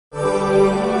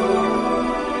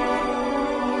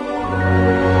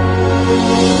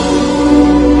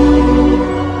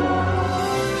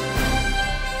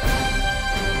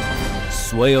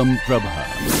Swayam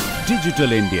Prabha.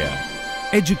 Digital India.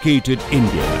 Educated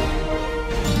India.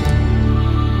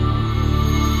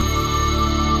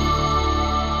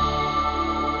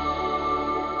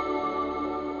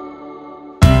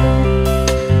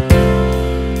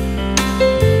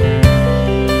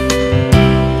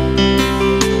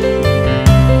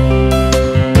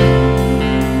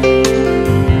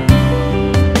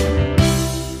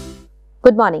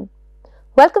 Good morning.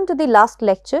 Welcome to the last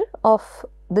lecture of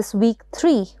this week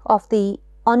 3 of the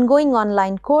ongoing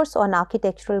online course on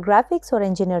architectural graphics or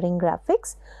engineering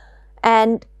graphics.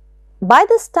 And by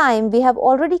this time we have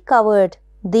already covered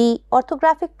the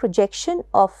orthographic projection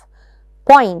of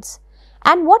points,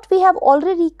 and what we have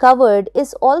already covered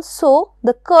is also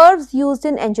the curves used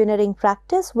in engineering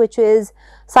practice, which is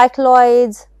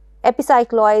cycloids,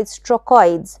 epicycloids,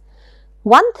 trochoids.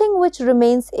 One thing which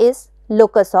remains is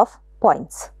locus of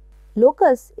points.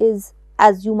 Locus is,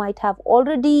 as you might have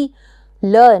already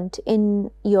learnt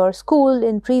in your school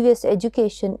in previous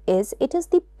education, it is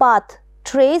the path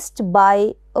traced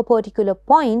by a particular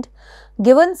point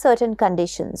given certain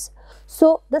conditions.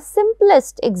 So the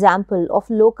simplest example of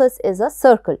locus is a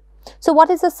circle. So what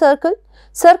is a circle?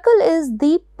 Circle is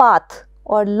the path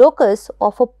or locus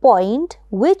of a point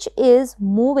which is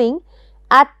moving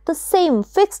at the same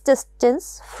fixed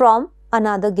distance from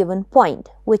another given point,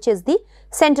 which is the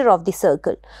center of the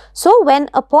circle. So when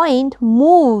a point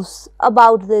moves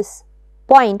about this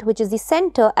point, which is the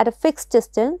center, at a fixed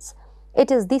distance, it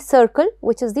is the circle,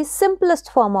 which is the simplest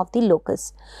form of the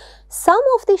locus. Some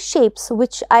of the shapes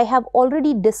which I have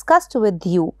already discussed with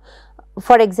you,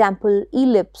 for example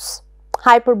ellipse,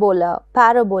 hyperbola,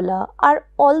 parabola, are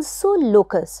also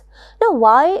locus. Now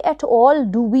why at all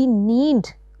do we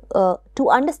need to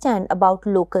understand about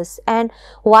locus, and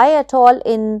why at all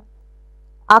in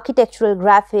architectural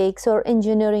graphics or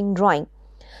engineering drawing?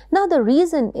 Now the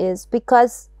reason is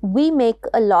because we make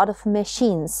a lot of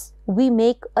machines, we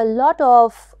make a lot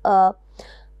of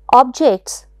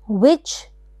objects which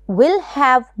will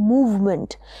have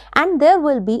movement, and there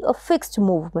will be a fixed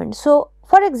movement. So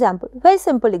for example, very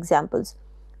simple examples,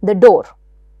 the door.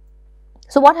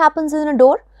 So what happens in a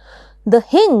door? The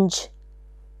hinge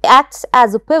acts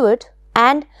as a pivot,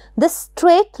 and this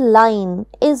straight line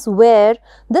is where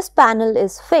this panel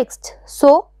is fixed.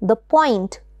 So the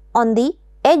point on the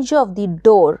edge of the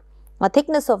door, or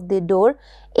thickness of the door,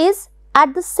 is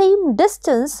at the same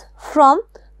distance from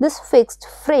this fixed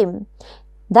frame.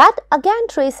 That again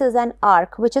traces an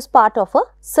arc which is part of a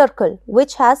circle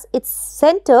which has its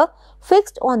center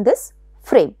fixed on this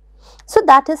frame. So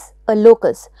that is a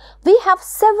locus. We have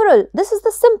several. This is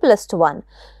the simplest one.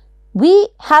 We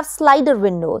have slider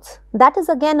windows, that is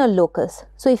again a locus.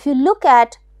 So if you look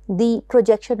at the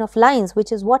projection of lines,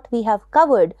 which is what we have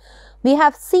covered, we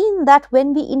have seen that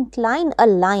when we incline a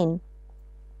line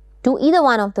to either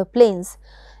one of the planes,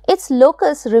 its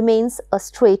locus remains a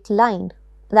straight line.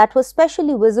 That was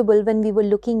specially visible when we were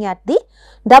looking at the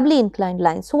doubly inclined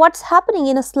line. So what's happening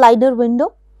in a slider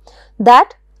window?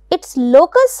 That its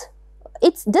locus,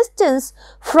 its distance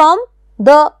from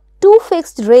the two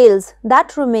fixed rails,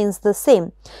 that remains the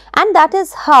same, and that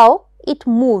is how it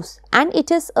moves, and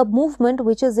it is a movement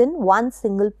which is in one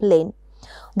single plane.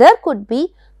 There could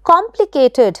be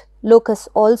complicated locus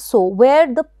also,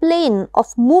 where the plane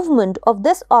of movement of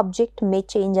this object may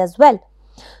change as well.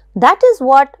 That is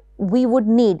what we would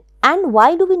need. And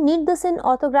why do we need this in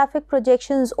orthographic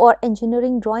projections or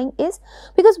engineering drawing is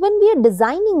because when we are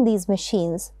designing these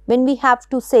machines, when we have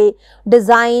to say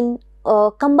design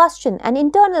combustion, an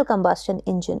internal combustion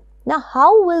engine. Now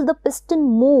how will the piston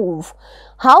move?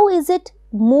 How is it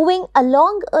moving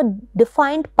along a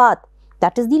defined path?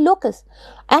 That is the locus.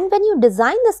 And when you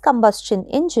design this combustion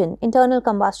engine, internal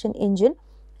combustion engine,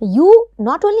 you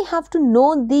not only have to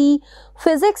know the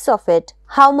physics of it,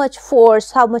 how much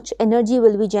force, how much energy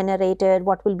will be generated,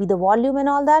 what will be the volume and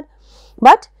all that,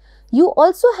 but you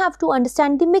also have to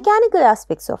understand the mechanical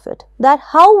aspects of it, that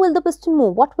how will the piston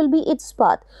move, what will be its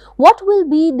path, what will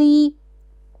be the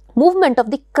movement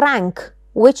of the crank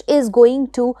which is going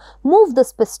to move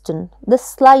this piston, this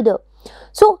slider.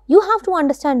 So you have to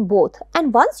understand both,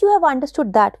 and once you have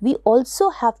understood that, we also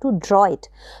have to draw it,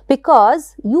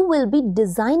 because you will be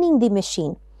designing the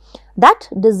machine. That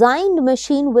designed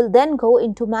machine will then go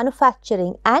into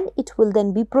manufacturing, and it will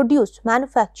then be produced,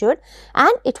 manufactured,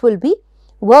 and it will be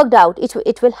worked out,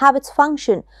 it will have its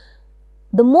function.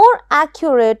 The more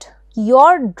accurate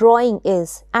your drawing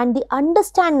is and the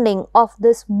understanding of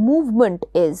this movement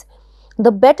is,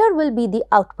 the better will be the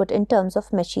output in terms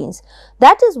of machines.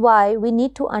 That is why we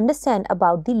need to understand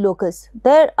about the locus.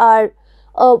 There are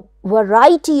a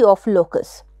variety of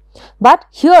locus, but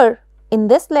here in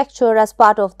this lecture, as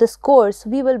part of this course,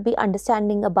 we will be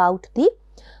understanding about the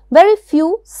very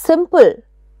few simple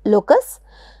locus.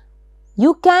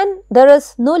 There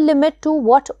is no limit to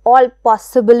what all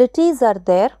possibilities are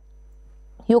there.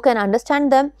 You can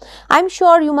understand them. I am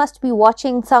sure you must be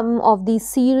watching some of the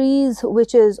series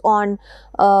which is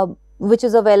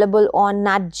available on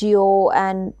Nat Geo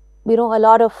and a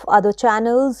lot of other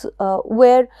channels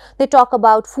where they talk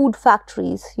about food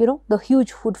factories, the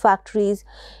huge food factories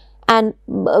and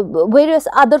various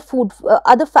other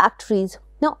factories.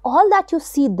 Now, all that you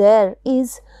see there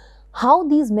is how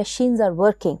these machines are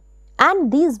working,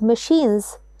 and these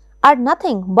machines are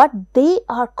nothing but they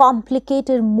are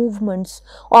complicated movements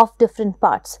of different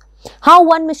parts. How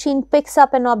one machine picks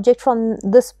up an object from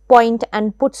this point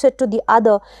and puts it to the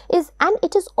other and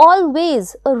it is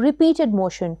always a repeated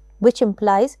motion, which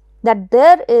implies that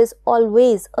there is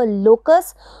always a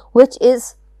locus which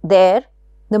is there.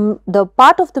 The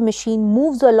part of the machine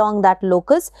moves along that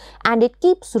locus and it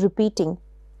keeps repeating.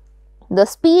 The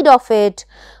speed of it,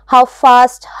 how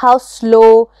fast, how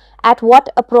slow, at what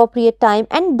appropriate time,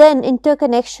 and then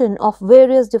interconnection of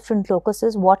various different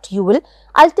locuses, what you will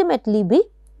ultimately be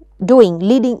doing,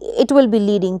 it will be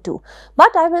leading to.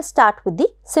 But I will start with the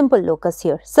simple locus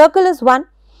here. Circle is one.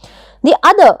 The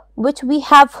other, which we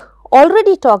have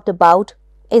already talked about,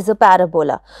 is a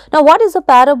parabola. Now, what is a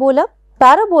parabola?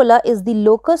 Parabola is the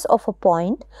locus of a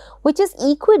point which is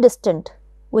equidistant,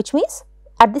 which means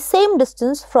at the same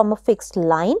distance from a fixed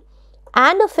line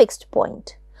and a fixed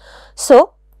point.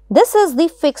 So, this is the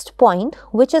fixed point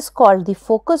which is called the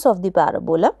focus of the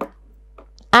parabola,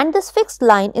 and this fixed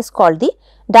line is called the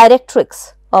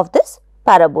directrix of this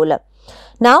parabola.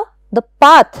 Now, the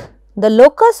path, the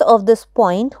locus of this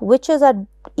point which is at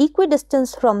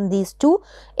equidistance from these two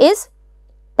is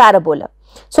parabola.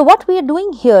 So, what we are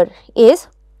doing here is,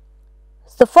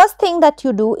 the first thing that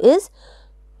you do is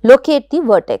locate the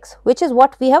vertex, which is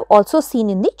what we have also seen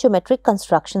in the geometric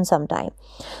construction sometime.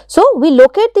 So, we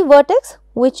locate the vertex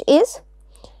which is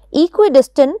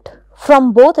equidistant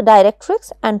from both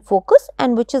directrix and focus,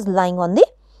 and which is lying on the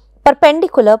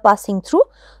perpendicular passing through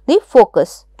the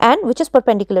focus, and which is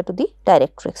perpendicular to the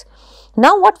directrix.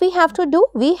 Now, what we have to do?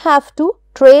 We have to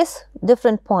trace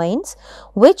different points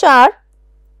which are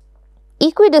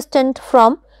equidistant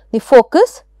from the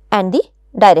focus and the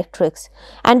directrix,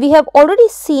 and we have already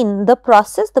seen the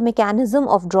process, the mechanism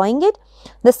of drawing it.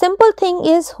 The simple thing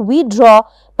is, we draw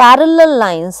parallel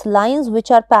lines which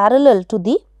are parallel to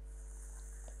the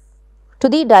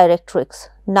directrix.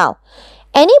 Now,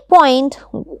 any point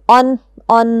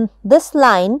on this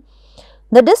line,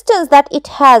 the distance that it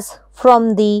has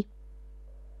from the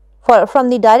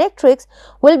directrix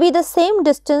will be the same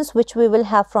distance which we will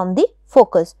have from the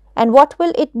focus. And what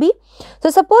will it be? So,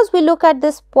 suppose we look at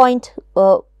this point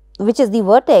which is the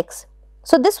vertex.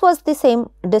 So, this was the same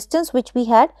distance which we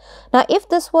had. Now, if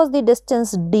this was the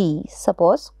distance d,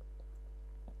 suppose,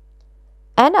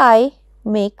 and I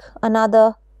make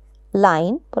another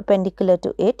line perpendicular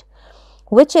to it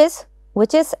which is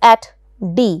at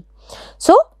d.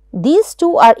 So, these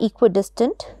two are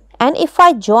equidistant, and if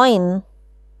I join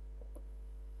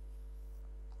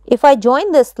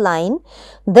this line,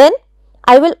 then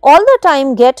I will all the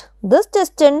time get this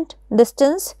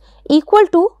distance equal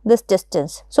to this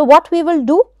distance. So, what we will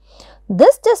do?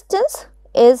 This distance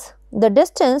is the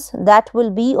distance that will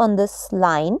be on this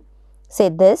line, say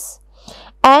this,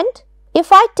 and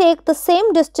if I take the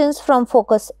same distance from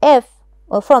focus f,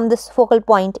 from this focal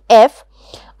point f,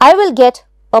 I will get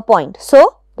a point.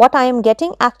 So, what I am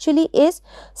getting actually is,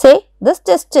 say, this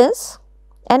distance,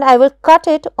 and I will cut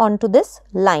it onto this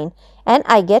line, and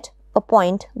I get a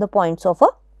point, the points of a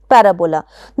parabola.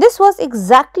 This was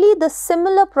exactly the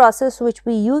similar process which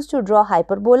we used to draw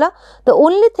hyperbola. The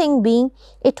only thing being,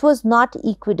 it was not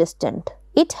equidistant.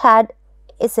 It had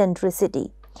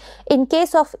eccentricity. In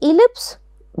case of ellipse,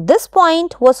 this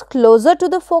point was closer to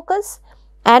the focus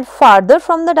and farther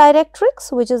from the directrix,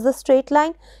 which is the straight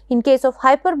line. In case of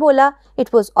hyperbola,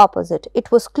 it was opposite. It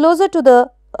was closer to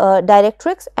the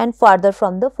directrix and farther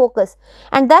from the focus.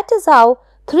 And that is how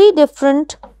three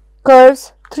different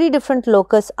curves, three different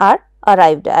locus are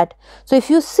arrived at. So,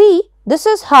 if you see, this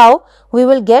is how we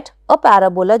will get a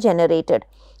parabola generated.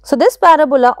 So, this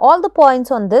parabola, all the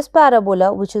points on this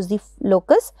parabola, which is the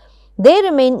locus, they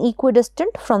remain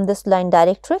equidistant from this line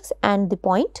directrix and the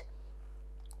point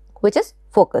which is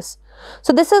focus.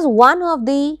 So, this is one of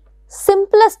the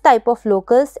simplest type of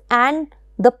locus, and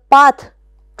the path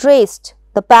traced,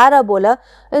 the parabola,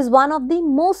 is one of the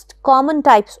most common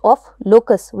types of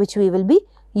locus which we will be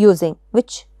using,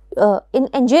 which in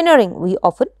engineering we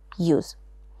often use.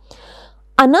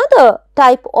 Another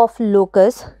type of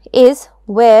locus is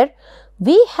where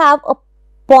we have a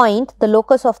point, the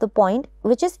locus of the point,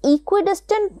 which is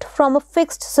equidistant from a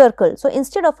fixed circle. So,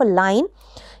 instead of a line,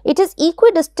 it is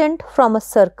equidistant from a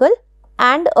circle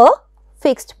and a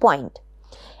fixed point.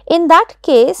 In that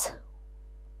case,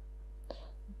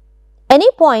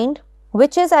 any point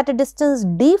which is at a distance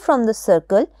d from the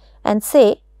circle, and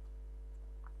say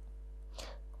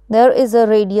there is a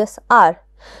radius r.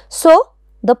 So,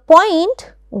 the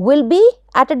point will be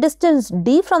at a distance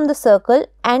d from the circle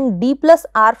and d plus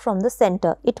r from the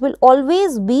center. It will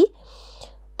always be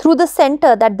through the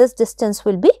center that this distance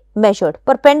will be measured,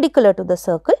 perpendicular to the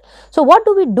circle. So, what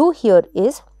do we do here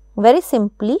is very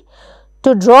simply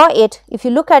to draw it. If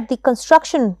you look at the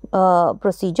construction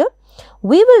procedure,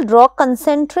 we will draw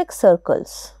concentric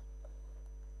circles.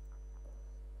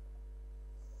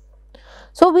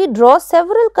 So, we draw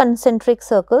several concentric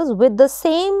circles with the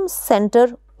same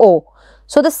center O.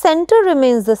 So, the center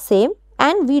remains the same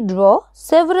and we draw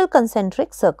several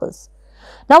concentric circles.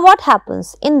 Now, what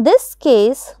happens? In this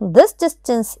case, this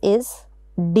distance is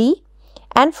d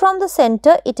and from the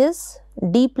center it is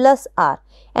d plus r,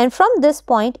 and from this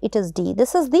point it is d.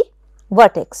 This is the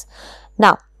vertex.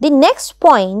 Now, the next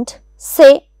point,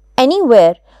 say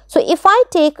anywhere. So, if I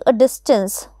take a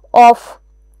distance of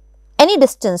any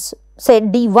distance, say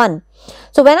d1.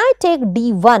 So, when I take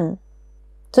d1,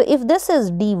 so if this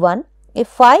is d1,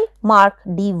 if I mark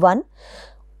d1,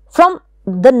 from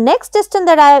the next distance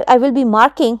that I will be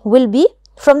marking will be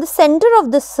from the center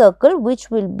of this circle, which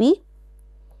will be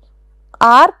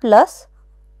r plus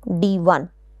d1.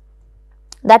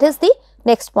 That is the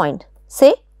next point.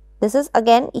 Say this is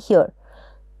again here,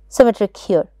 symmetric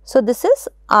here. So, this is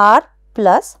r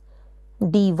plus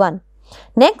d1.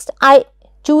 Next, I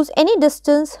choose any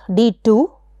distance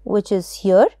d2, which is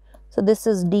here. So, this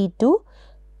is d2.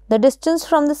 The distance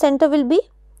from the center will be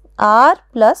r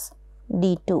plus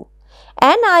d2,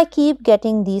 and I keep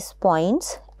getting these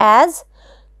points as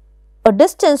a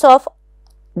distance of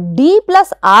d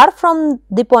plus r from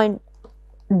the point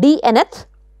d nth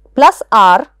plus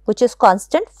r, which is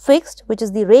constant, fixed, which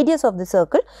is the radius of the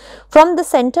circle, from the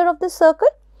center of the circle,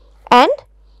 and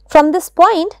from this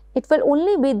point it will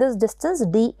only be this distance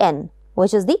dn,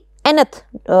 which is the nth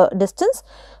distance.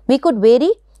 We could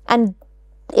vary, and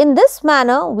in this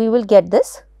manner we will get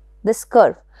this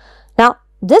curve. Now,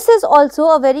 this is also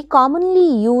a very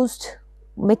commonly used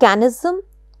mechanism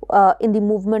in the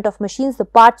movement of machines, the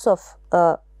parts of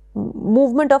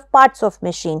movement of parts of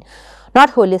machine,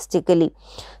 not holistically.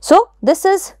 So, this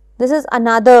is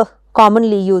another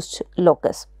commonly used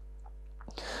locus.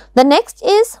 The next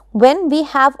is when we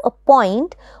have a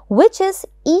point which is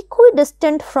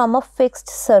equidistant from a fixed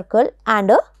circle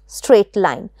and a straight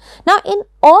line. Now, in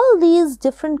all these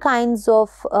different kinds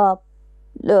of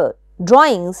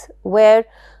drawings where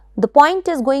the point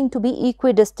is going to be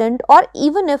equidistant, or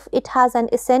even if it has an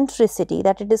eccentricity,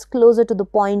 that it is closer to the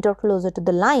point or closer to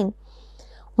the line,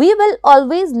 we will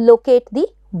always locate the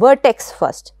vertex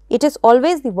first. It is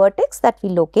always the vertex that we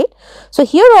locate. So,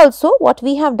 here also what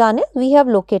we have done is we have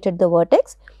located the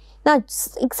vertex. Now,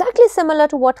 it's exactly similar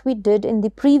to what we did in the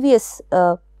previous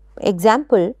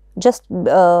example just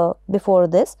before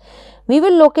this. We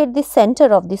will locate the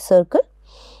center of the circle,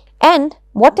 and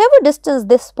whatever distance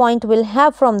this point will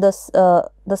have from this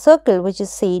the circle, which is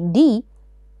say d,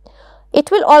 it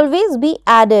will always be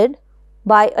added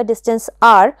by a distance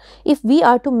r if we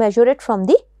are to measure it from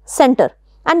the center,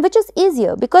 and which is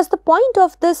easier because the point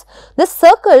of this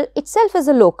circle itself is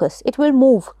a locus. It will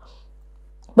move,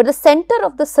 but the center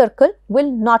of the circle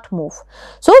will not move.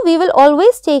 So, we will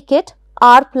always take it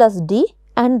r plus d,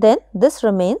 and then this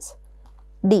remains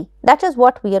d. That is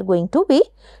what we are going to be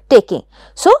taking.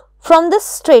 So, from this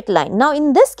straight line. Now,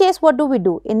 in this case, what do we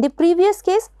do? In the previous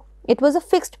case, it was a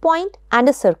fixed point and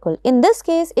a circle. In this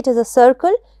case, it is a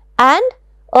circle and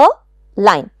a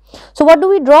line. So, what do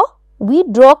we draw? We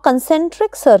draw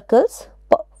concentric circles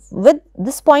with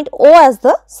this point O as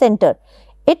the center.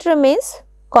 It remains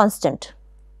constant.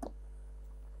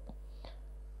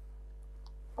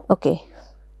 Okay.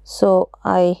 So,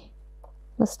 I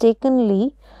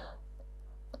mistakenly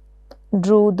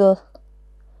drew the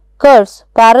curves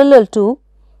parallel to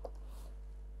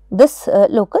this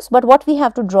locus, but what we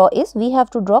have to draw is we have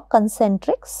to draw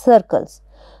concentric circles.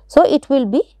 So, it will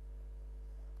be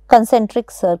concentric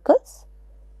circles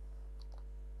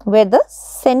where the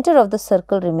center of the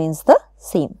circle remains the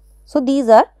same. So, these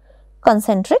are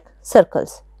concentric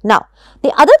circles. Now,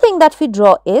 the other thing that we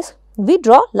draw is we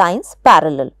draw lines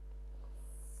parallel.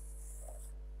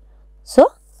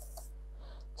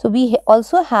 So we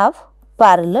also have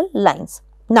parallel lines.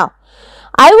 Now,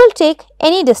 I will take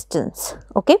any distance,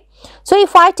 okay. So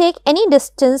if I take any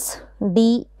distance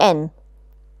dn,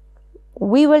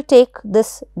 we will take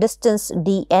this distance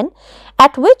dn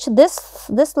at which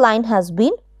this line has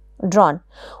been drawn,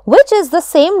 which is the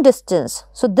same distance.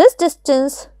 So this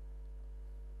distance,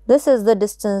 this is the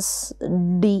distance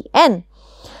dn.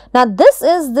 Now this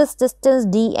is this distance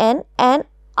dn, and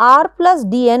r plus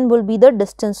dn will be the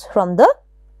distance from the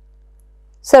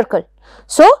circle.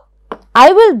 So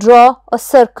I will draw a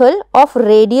circle of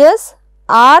radius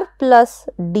r plus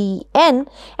dn,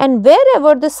 and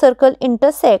wherever the circle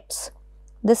intersects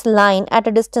this line at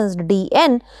a distance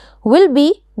dn will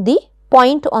be the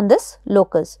point on this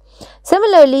locus.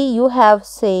 Similarly, you have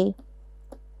say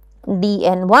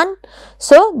dn1.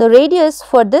 So the radius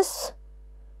for this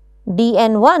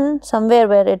dn1, somewhere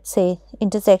where it say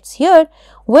intersects here,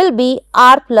 will be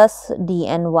r plus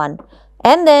dn1,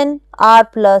 and then r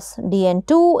plus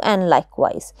dn2, and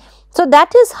likewise. So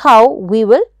that is how we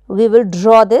will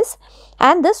draw this,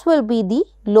 and this will be the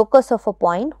locus of a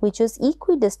point which is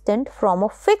equidistant from a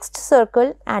fixed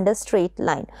circle and a straight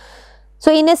line.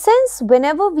 So in a sense,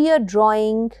 whenever we are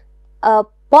drawing a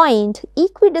point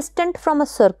equidistant from a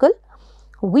circle,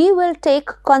 we will take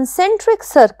concentric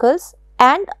circles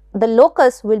and the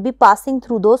locus will be passing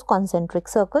through those concentric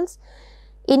circles.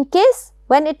 In case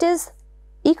when it is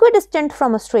equidistant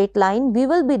from a straight line, we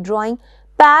will be drawing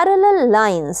parallel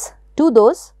lines to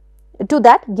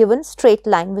that given straight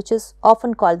line, which is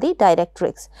often called the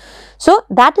directrix. So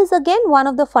that is again one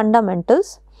of the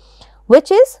fundamentals, which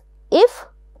is if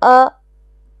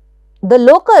the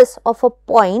locus of a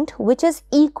point which is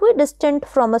equidistant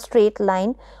from a straight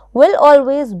line will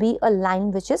always be a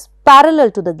line which is parallel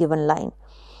to the given line.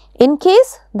 In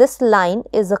case this line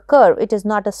is a curve, it is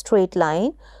not a straight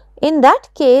line, in that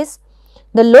case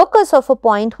the locus of a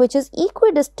point which is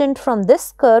equidistant from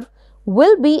this curve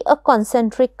will be a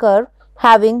concentric curve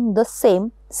having the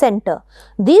same center.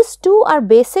 These two are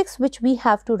basics which we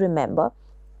have to remember,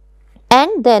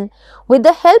 and then with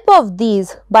the help of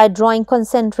these, by drawing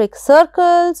concentric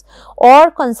circles or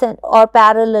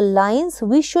parallel lines,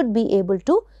 we should be able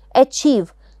to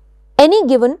achieve any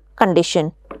given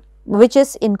condition which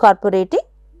is incorporating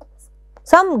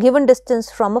some given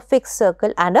distance from a fixed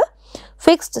circle and a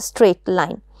fixed straight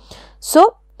line.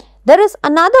 So there is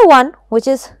another one which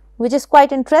is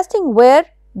quite interesting, where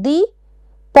the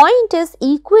point is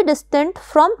equidistant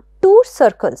from two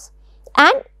circles,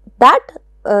 and that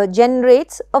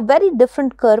generates a very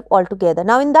different curve altogether.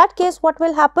 Now in that case, what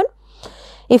will happen?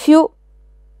 If you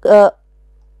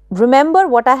remember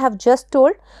what I have just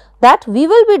told, that we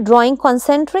will be drawing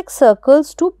concentric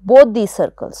circles to both these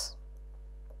circles,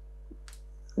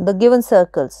 the given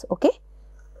circles, okay,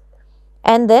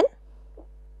 and then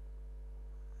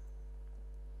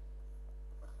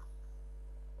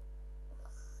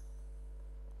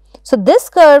so this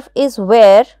curve is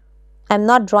where I am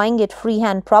not drawing it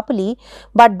freehand properly,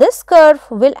 but this curve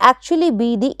will actually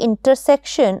be the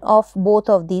intersection of both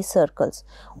of these circles.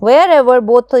 Wherever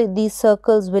both of these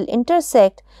circles will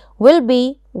intersect will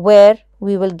be where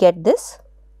we will get this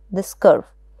curve.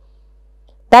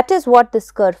 That is what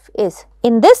this curve is.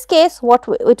 In this case, what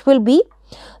it will be,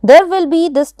 there will be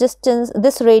this distance,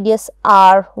 this radius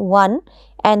r1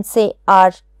 and say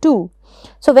r2.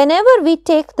 So whenever we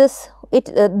take this,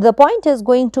 the point is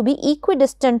going to be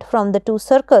equidistant from the two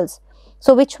circles.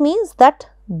 So which means that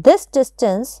this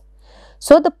distance,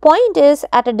 so the point is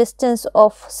at a distance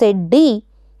of say d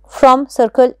from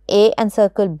circle A and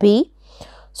circle B.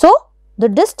 So the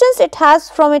distance it has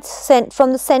from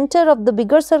the center of the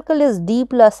bigger circle is d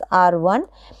plus r1,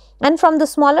 and from the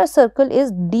smaller circle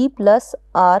is d plus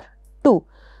r2.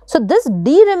 So this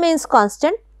d remains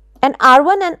constant, and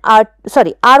R1 and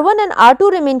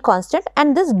R2 remain constant,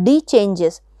 and this d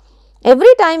changes.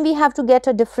 Every time we have to get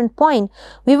a different point,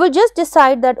 we will just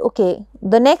decide that okay,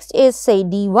 the next is say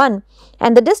d1,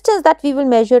 and the distance that we will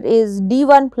measure is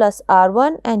d1 plus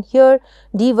r1, and here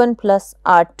d1 plus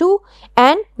r2,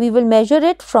 and we will measure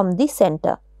it from the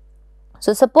center.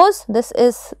 So suppose this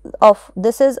is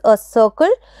a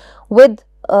circle with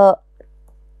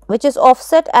which is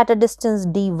offset at a distance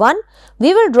d1,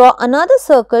 we will draw another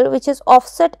circle which is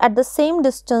offset at the same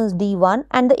distance d1,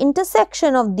 and the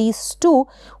intersection of these two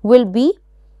will be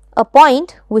a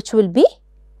point which will be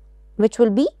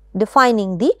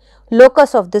defining the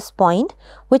locus of this point,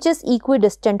 which is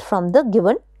equidistant from the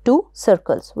given two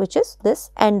circles, which is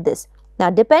this and this.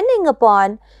 Now depending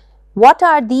upon what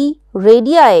are the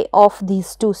radii of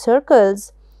these two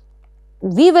circles,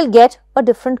 we will get a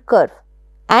different curve,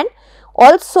 and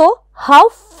also how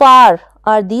far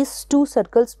are these two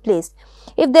circles placed.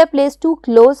 If they are placed too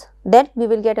close, then we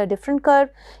will get a different curve.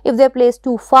 If they are placed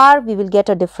too far, we will get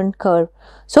a different curve.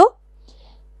 So,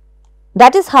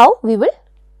 that is how we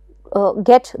will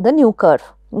get the new curve,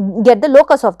 get the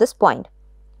locus of this point.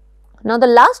 Now, the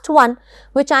last one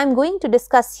which I am going to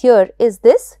discuss here is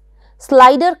this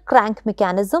slider crank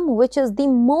mechanism, which is the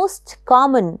most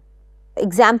common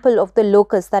example of the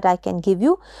locus that I can give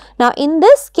you. Now, in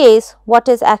this case, what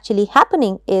is actually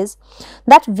happening is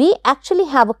that we actually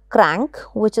have a crank,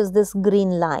 which is this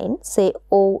green line, say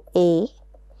OA,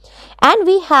 and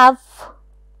we have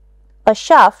a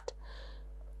shaft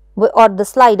or the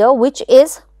slider, which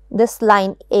is this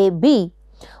line AB,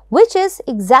 which is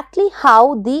exactly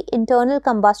how the internal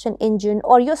combustion engine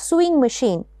or your sewing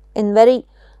machine, in very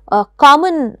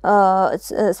common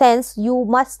sense, you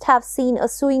must have seen a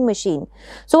sewing machine.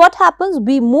 So, what happens?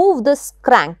 We move this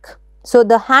crank. So,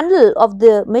 the handle of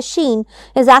the machine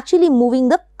is actually moving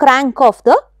the crank of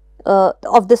the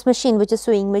of this machine, which is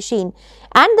sewing machine,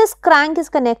 and this crank is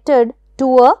connected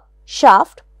to a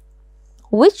shaft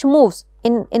which moves.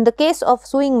 In the case of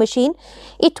sewing machine,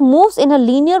 it moves in a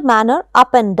linear manner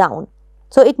up and down.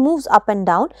 So, it moves up and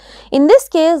down. In this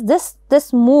case,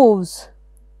 this moves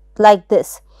like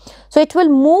this. So, it will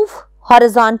move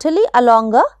horizontally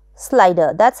along a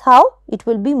slider. That is how it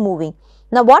will be moving.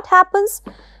 Now, what happens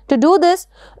to do this?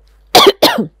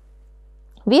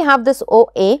 We have this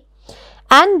OA,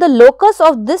 and the locus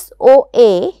of this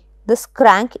OA, this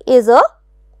crank, is a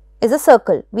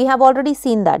circle. We have already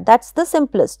seen that. That is the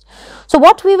simplest. So,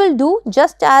 what we will do,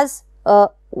 just as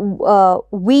whenever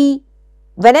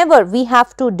we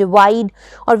have to divide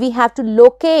or we have to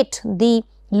locate the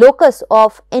locus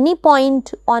of any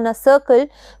point on a circle,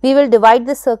 we will divide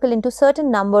the circle into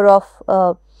certain number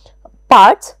of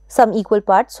parts, some equal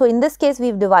parts. So, in this case, we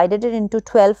have divided it into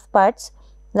 12 parts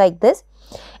like this,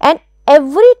 and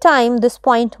every time this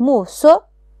point moves. So,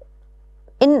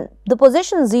 in the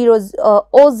position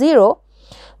O0,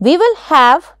 we will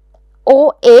have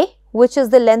OA, which is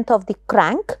the length of the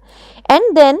crank,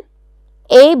 and then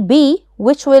AB,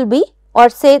 which will be, or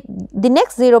say the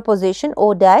next 0 position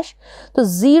O dash. So,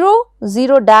 0,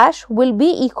 0 dash will be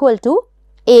equal to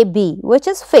AB, which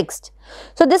is fixed.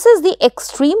 So, this is the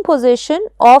extreme position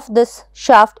of this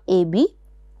shaft AB,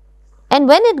 and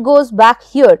when it goes back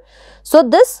here, so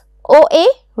this OA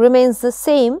remains the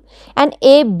same and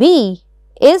AB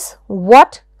is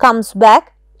what comes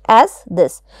back as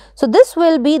this. So, this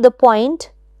will be the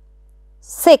point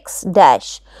 6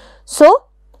 dash. So,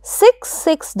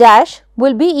 6 dash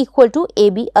will be equal to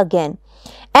AB again,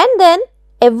 and then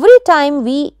every time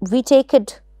we take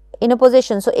it in a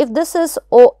position. So, if this is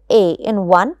OA in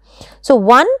 1, so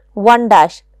 1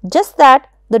 dash, just that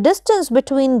the distance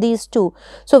between these two.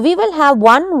 So, we will have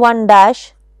 1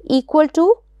 dash equal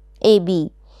to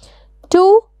AB,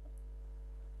 2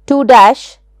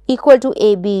 dash equal to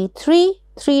AB,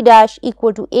 3 dash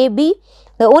equal to AB.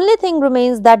 The only thing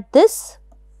remains that this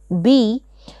B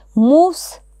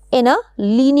moves in a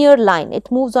linear line,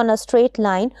 it moves on a straight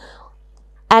line,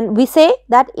 and we say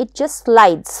that it just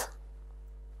slides.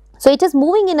 So, it is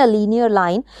moving in a linear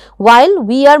line while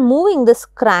we are moving this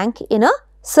crank in a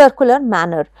circular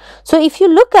manner. So, if you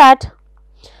look at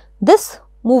this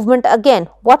movement again,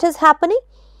 what is happening?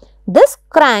 This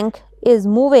crank is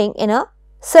moving in a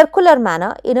circular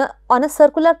manner on a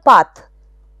circular path,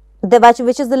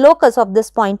 which is the locus of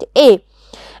this point A,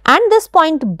 and this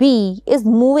point B is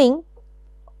moving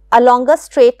along a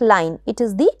straight line. It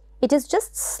is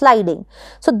just sliding.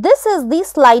 So, this is the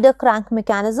slider crank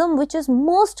mechanism, which is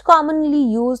most commonly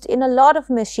used in a lot of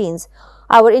machines.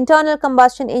 Our internal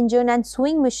combustion engine and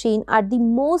sewing machine are the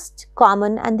most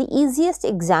common and the easiest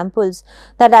examples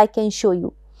that I can show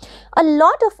you. A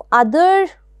lot of other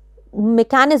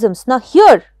mechanisms. Now,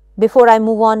 here, before I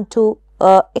move on to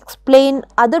explain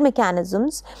other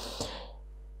mechanisms,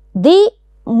 the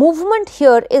movement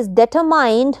here is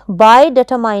determined by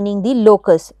determining the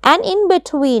locus, and in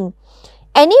between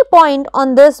any point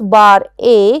on this bar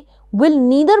A will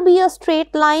neither be a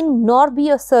straight line nor be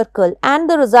a circle, and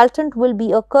the resultant will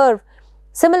be a curve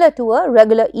similar to a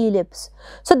regular ellipse.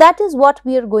 So, that is what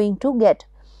we are going to get.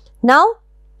 Now,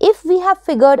 if we have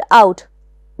figured out,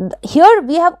 here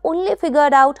we have only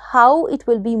figured out how it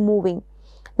will be moving.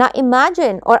 Now,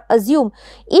 imagine or assume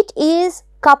it is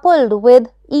coupled with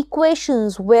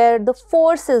equations where the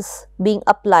force is being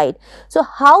applied. So,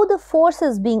 how the force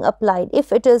is being applied?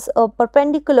 If it is a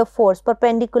perpendicular force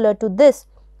perpendicular to this,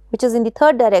 which is in the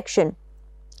third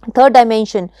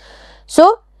dimension.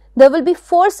 So, there will be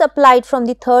force applied from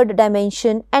the third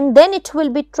dimension, and then it will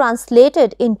be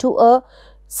translated into a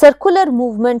circular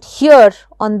movement here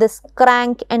on this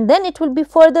crank, and then it will be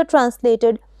further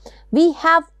translated. We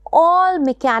have all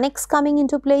mechanics coming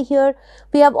into play here.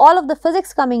 We have all of the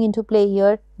physics coming into play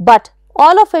here, but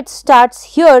all of it starts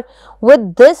here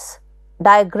with this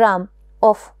diagram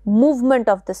of movement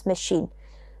of this machine.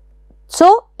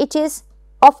 So, it is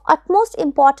of utmost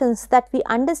importance that we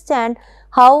understand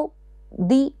how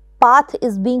the path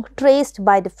is being traced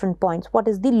by different points, what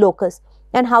is the locus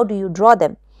and how do you draw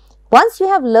them. Once you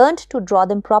have learned to draw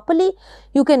them properly,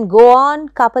 you can go on,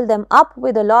 couple them up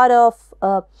with a lot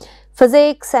of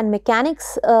physics and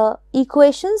mechanics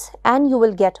equations, and you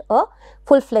will get a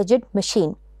full-fledged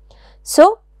machine.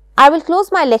 So, I will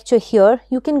close my lecture here.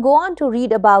 You can go on to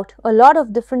read about a lot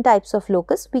of different types of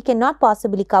locus. We cannot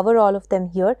possibly cover all of them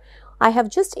here. I have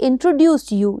just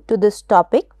introduced you to this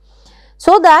topic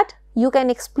so that you can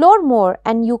explore more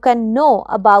and you can know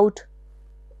about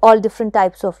all different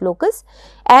types of locus,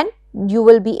 and you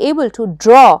will be able to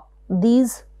draw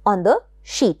these on the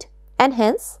sheet and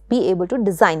hence be able to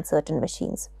design certain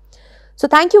machines. So,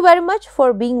 thank you very much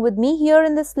for being with me here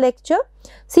in this lecture.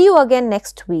 See you again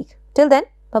next week. Till then,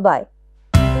 bye-bye.